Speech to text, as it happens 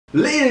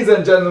Ladies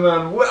and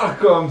gentlemen,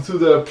 welcome to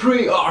the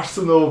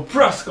pre-Arsenal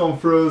press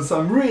conference.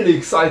 I'm really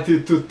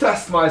excited to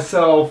test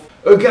myself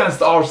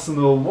against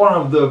Arsenal, one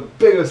of the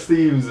biggest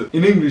teams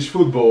in English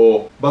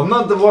football, but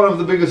not one of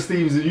the biggest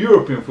teams in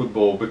European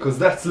football, because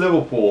that's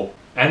Liverpool.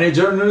 Any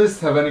journalists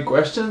have any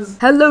questions?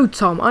 Hello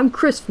Tom, I'm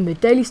Chris from the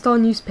Daily Star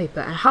newspaper,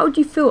 and how do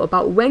you feel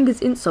about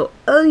Wenger's insult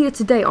earlier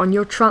today on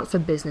your transfer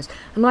business?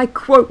 And I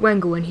quote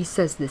Wenger when he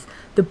says this: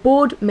 "The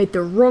board made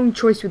the wrong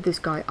choice with this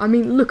guy. I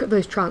mean, look at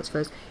those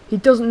transfers. He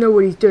doesn't know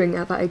what he's doing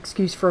at that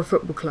excuse for a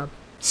football club."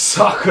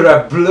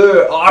 Sacre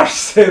bleu,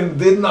 Arsene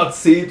did not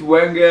see it.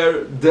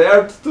 Wenger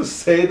dared to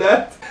say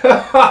that?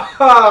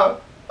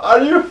 Are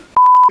you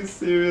f***ing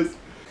serious?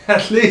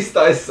 At least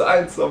I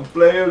signed some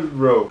players,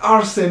 bro.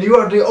 Arsene, you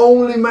are the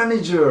only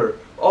manager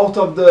out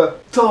of the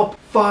top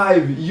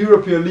 5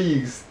 European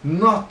leagues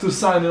not to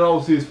sign an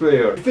overseas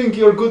player. You think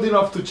you're good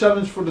enough to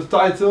challenge for the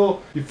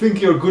title? You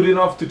think you're good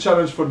enough to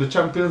challenge for the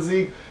Champions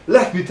League?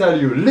 Let me tell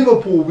you,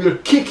 Liverpool will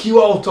kick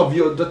you out of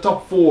the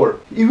top 4.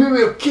 We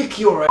will kick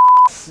your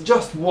ass.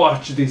 Just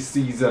watch this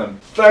season.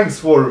 Thanks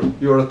for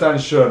your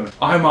attention.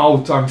 I'm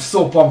out. I'm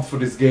so pumped for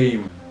this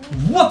game.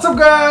 What's up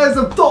guys,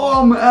 I'm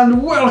Tom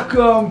and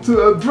welcome to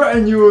a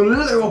brand new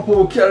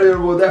Liverpool Career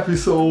Mode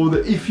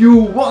episode. If you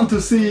want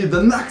to see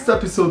the next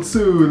episode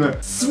soon,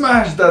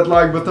 smash that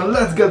like button.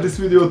 Let's get this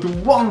video to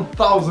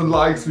 1000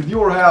 likes with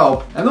your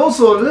help. And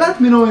also let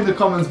me know in the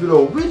comments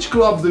below, which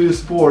club do you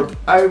support?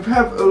 I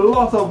have a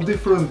lot of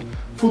different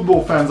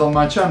football fans on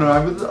my channel.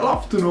 I would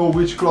love to know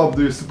which club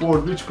do you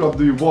support, which club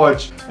do you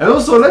watch. And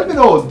also let me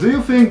know, do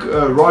you think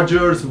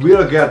Rodgers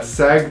will get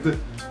sacked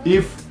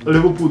if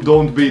Liverpool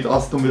don't beat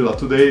Aston Villa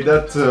today?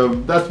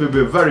 That will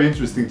be very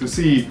interesting to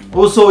see.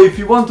 Also, if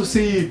you want to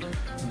see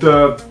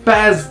the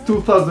PES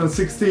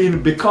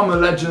 2016 Become a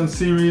Legend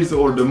series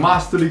or the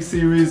Master League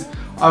series,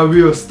 I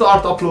will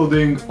start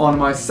uploading on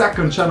my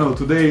second channel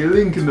today,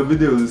 link in the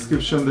video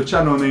description. The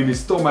channel name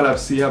is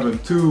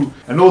TomLFC72,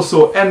 and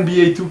also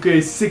NBA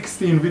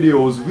 2K16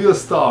 videos will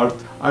start.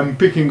 I'm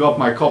picking up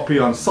my copy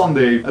on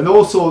Sunday, and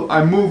also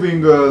I'm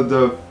moving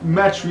the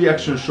match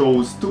reaction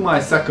shows to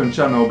my second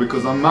channel,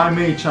 because on my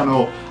main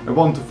channel I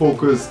want to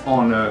focus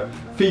on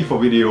FIFA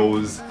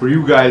videos for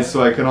you guys,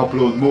 so I can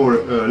upload more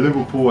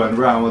Liverpool and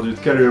Real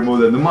Madrid career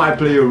mode, and my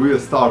player will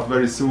start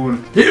very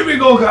soon. Here we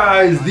go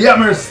guys, the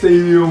Emirates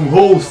Stadium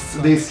hosts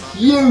this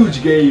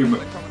huge game.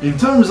 In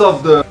terms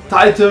of the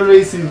title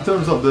race, in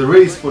terms of the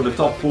race for the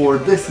top 4,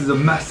 this is a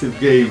massive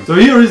game. So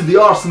here is the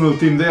Arsenal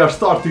team. They are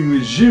starting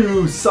with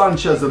Giroud,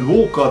 Sanchez and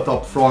Walcott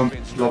up front.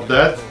 Love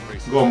that.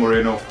 Go on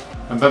Moreno.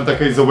 And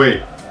Benteke is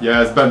away.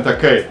 Yes,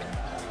 Benteke.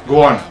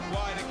 Go on.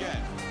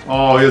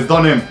 Oh, he has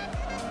done him.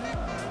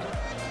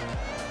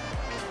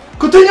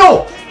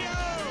 Coutinho!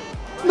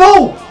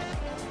 No!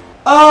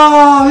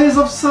 Ah, he's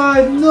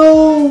offside.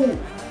 No!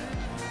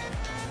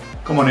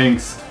 Come on,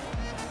 Ings.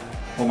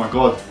 Oh my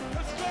god.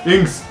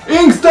 Ings!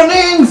 Ings! Dan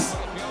Ings!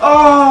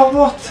 Oh,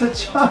 what a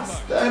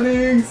chance, Dan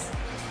Ings!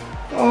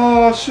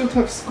 Oh, should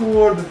have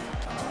scored.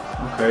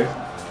 Okay.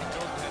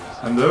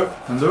 Under?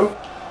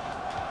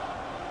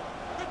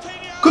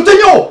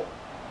 Coutinho!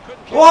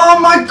 Oh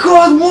my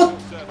god, what?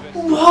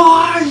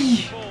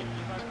 Why?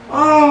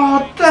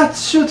 Oh, that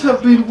should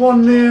have been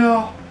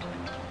 1-0.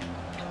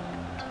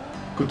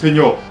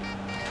 Coutinho!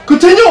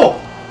 Coutinho!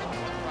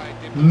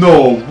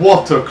 No,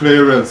 what a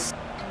clearance.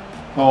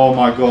 Oh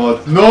my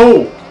god,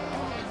 no!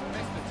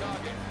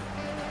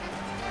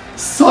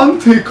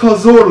 Santi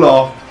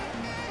Cazorla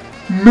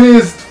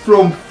missed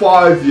from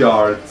 5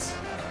 yards.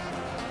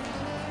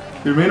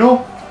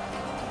 Firmino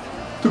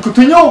to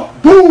Coutinho,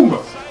 boom!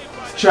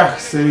 Czech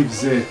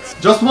saves it.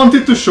 Just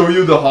wanted to show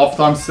you the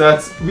halftime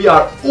stats. We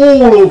are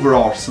all over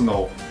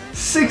Arsenal.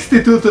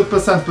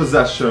 62%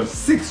 possession,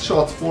 6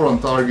 shots, 4 on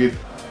target.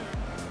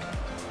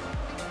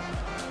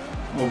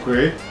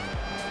 Okay.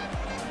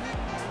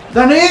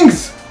 Dan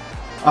Ings!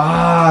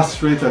 Ah,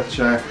 straight at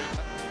Czech.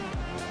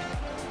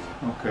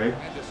 Okay.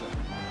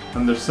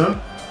 Henderson.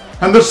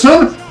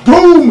 Henderson!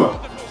 Boom!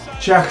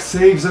 Czech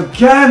saves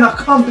again! I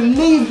can't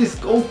believe this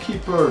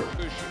goalkeeper!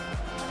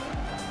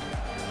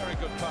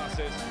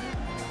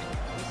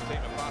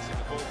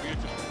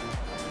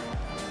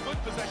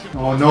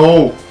 Oh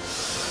no!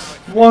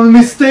 One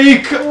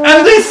mistake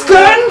and they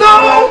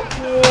scandal!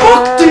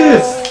 Fuck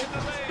this!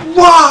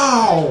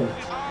 Wow!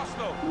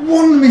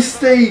 One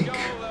mistake!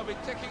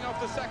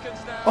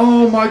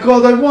 Oh my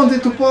god, I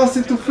wanted to pass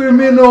it to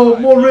Firmino.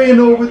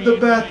 Moreno with the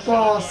bad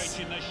pass.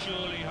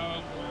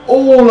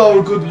 All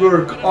our good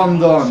work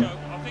undone.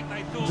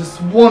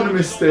 Just one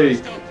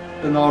mistake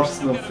and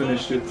Arsenal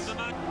finished it.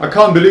 I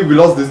can't believe we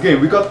lost this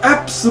game. We got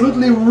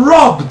absolutely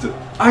robbed.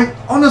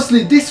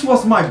 Honestly, this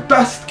was my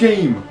best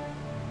game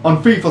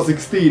on FIFA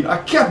 16. I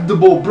kept the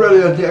ball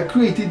brilliantly. I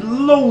created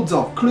loads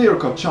of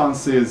clear-cut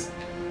chances.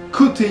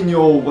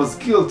 Coutinho was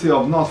guilty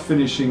of not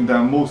finishing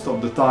them most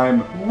of the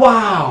time.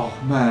 Wow,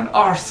 man,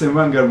 Arsene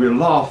Wenger will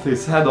laugh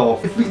his head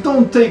off. If we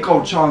don't take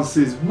our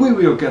chances, we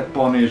will get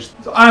punished.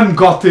 I'm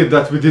gutted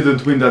that we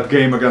didn't win that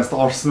game against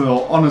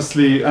Arsenal,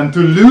 honestly, and to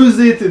lose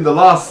it in the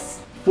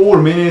last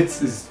 4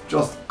 minutes is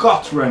just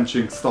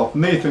gut-wrenching stuff.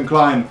 Nathan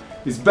Clyne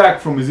is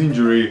back from his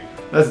injury.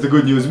 That's the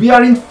good news. We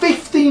are in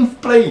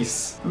 15th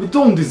place. We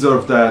don't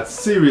deserve that.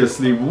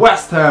 Seriously,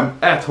 West Ham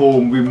at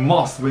home. We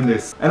must win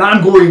this. And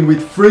I'm going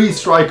with 3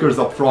 strikers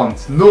up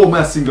front. No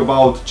messing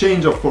about.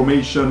 Change of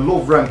formation.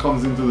 Lovren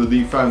comes into the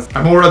defense.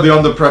 I'm already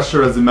under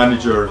pressure as a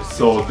manager.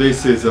 So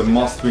this is a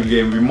must-win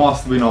game. We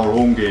must win our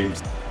home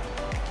games.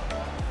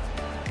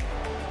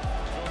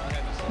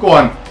 Go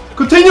on.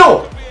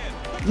 Continue!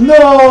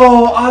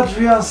 No!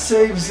 Adrian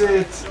saves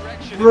it.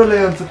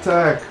 Brilliant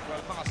attack.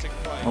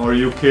 Are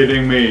you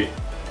kidding me?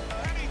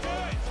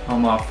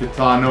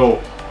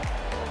 Amalfitano.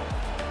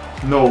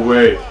 No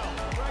way.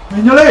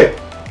 Mignolet!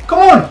 Come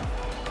on!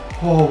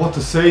 Oh, what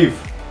a save.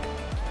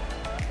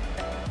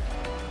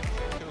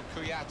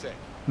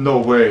 No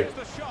way.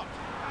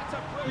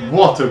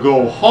 What a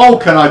goal. How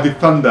can I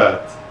defend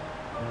that?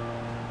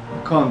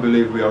 I can't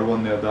believe we are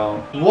 1-0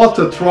 down. What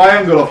a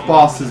triangle of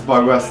passes by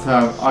West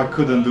Ham. I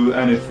couldn't do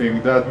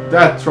anything.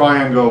 That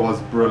triangle was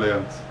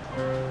brilliant.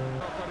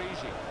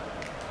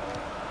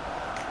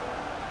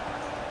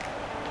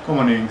 Come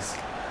on, Ings.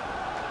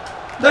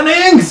 Then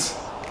Ings!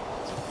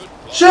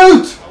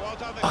 Shoot!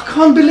 I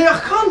can't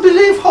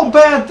believe how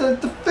bad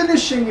the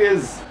finishing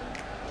is.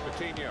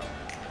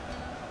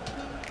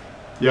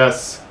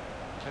 Yes.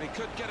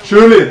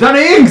 Surely, Dan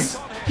Ings!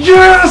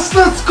 Yes,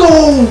 let's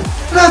go!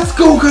 Let's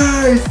go,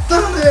 guys!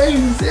 Dan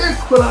Ings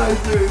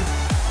equalizes!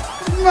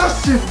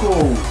 Massive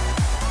goal!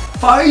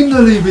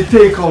 Finally, we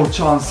take our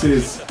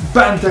chances.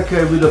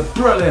 Benteke with a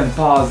brilliant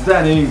pass.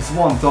 Dan Ings,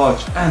 one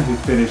touch, and he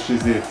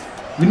finishes it.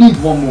 We need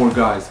one more,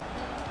 guys.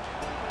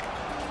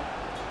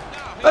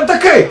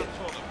 Benteke!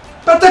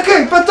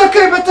 Benteke!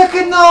 Benteke!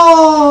 Benteke!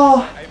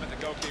 No!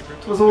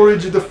 It was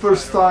Origi the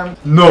first time.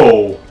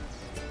 No!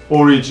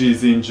 Origi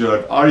is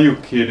injured. Are you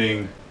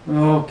kidding?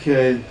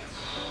 Okay.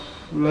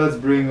 Let's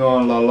bring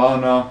on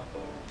Lallana.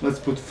 Let's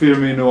put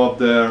Firmino up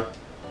there.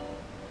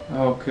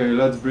 Okay,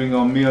 let's bring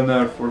on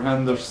Milner for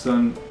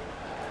Henderson.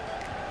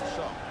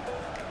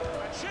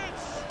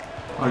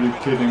 Are you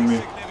kidding me?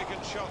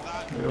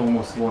 I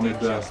almost won it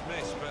there.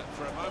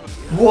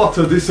 What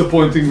a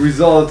disappointing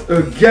result.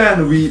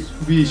 Again,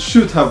 we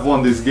should have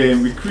won this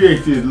game. We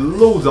created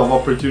loads of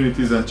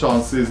opportunities and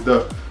chances.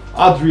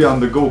 Adrian,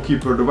 the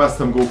goalkeeper, the West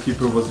Ham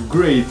goalkeeper, was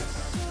great.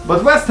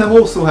 But West Ham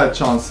also had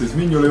chances.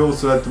 Mignolet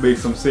also had to make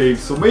some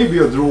saves. So maybe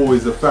a draw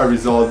is a fair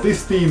result.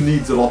 This team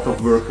needs a lot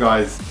of work,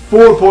 guys.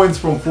 4 points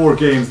from 4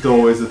 games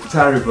though is a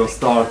terrible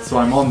start. So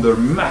I'm under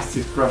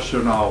massive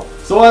pressure now.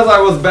 So as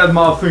I was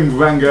bad-mouthing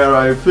Wenger,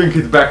 I think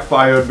it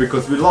backfired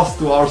because we lost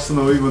to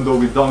Arsenal even though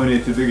we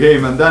dominated the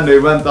game. And then they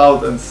went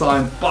out and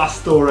signed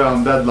Pastore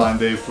on deadline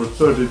day for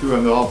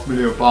 £32.5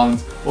 million.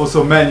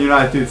 Also Man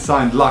United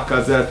signed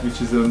Lacazette, which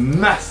is a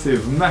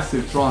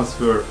massive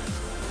transfer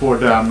for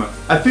them.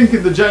 I think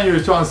in the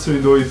January transfer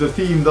window, if the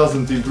team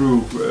doesn't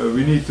improve,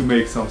 we need to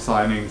make some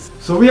signings.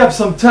 So we have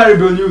some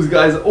terrible news,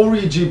 guys.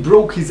 Origi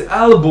broke his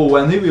elbow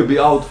and he will be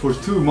out for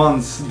 2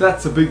 months.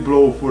 That's a big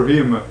blow for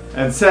him.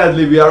 And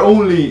sadly, we are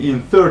only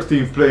in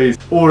 13th place,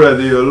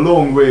 already a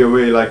long way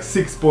away, like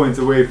 6 points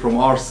away from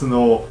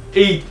Arsenal,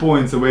 8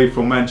 points away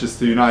from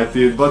Manchester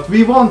United. But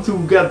we want to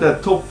get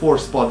that top 4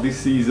 spot this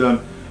season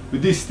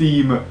with this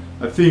team.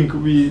 I think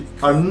we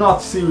are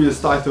not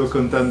serious title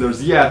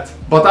contenders yet,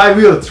 but I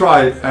will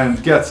try and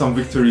get some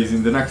victories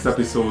in the next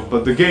episode.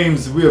 But the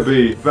games will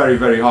be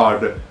very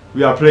hard.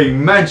 We are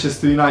playing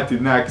Manchester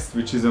United next,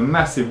 which is a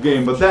massive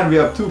game, but then we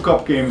have 2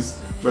 cup games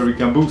where we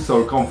can boost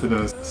our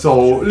confidence.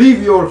 So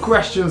leave your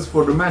questions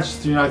for the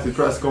Manchester United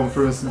press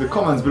conference in the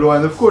comments below,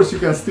 and of course you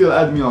can still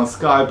add me on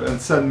Skype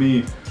and send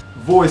me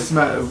voice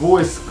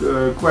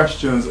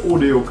questions,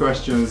 audio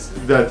questions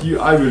that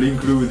I will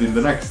include in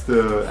the next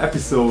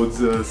episodes.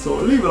 So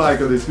leave a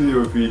like on this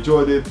video if you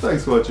enjoyed it.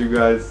 Thanks for watching,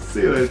 guys.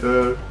 See you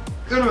later.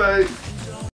 Goodbye.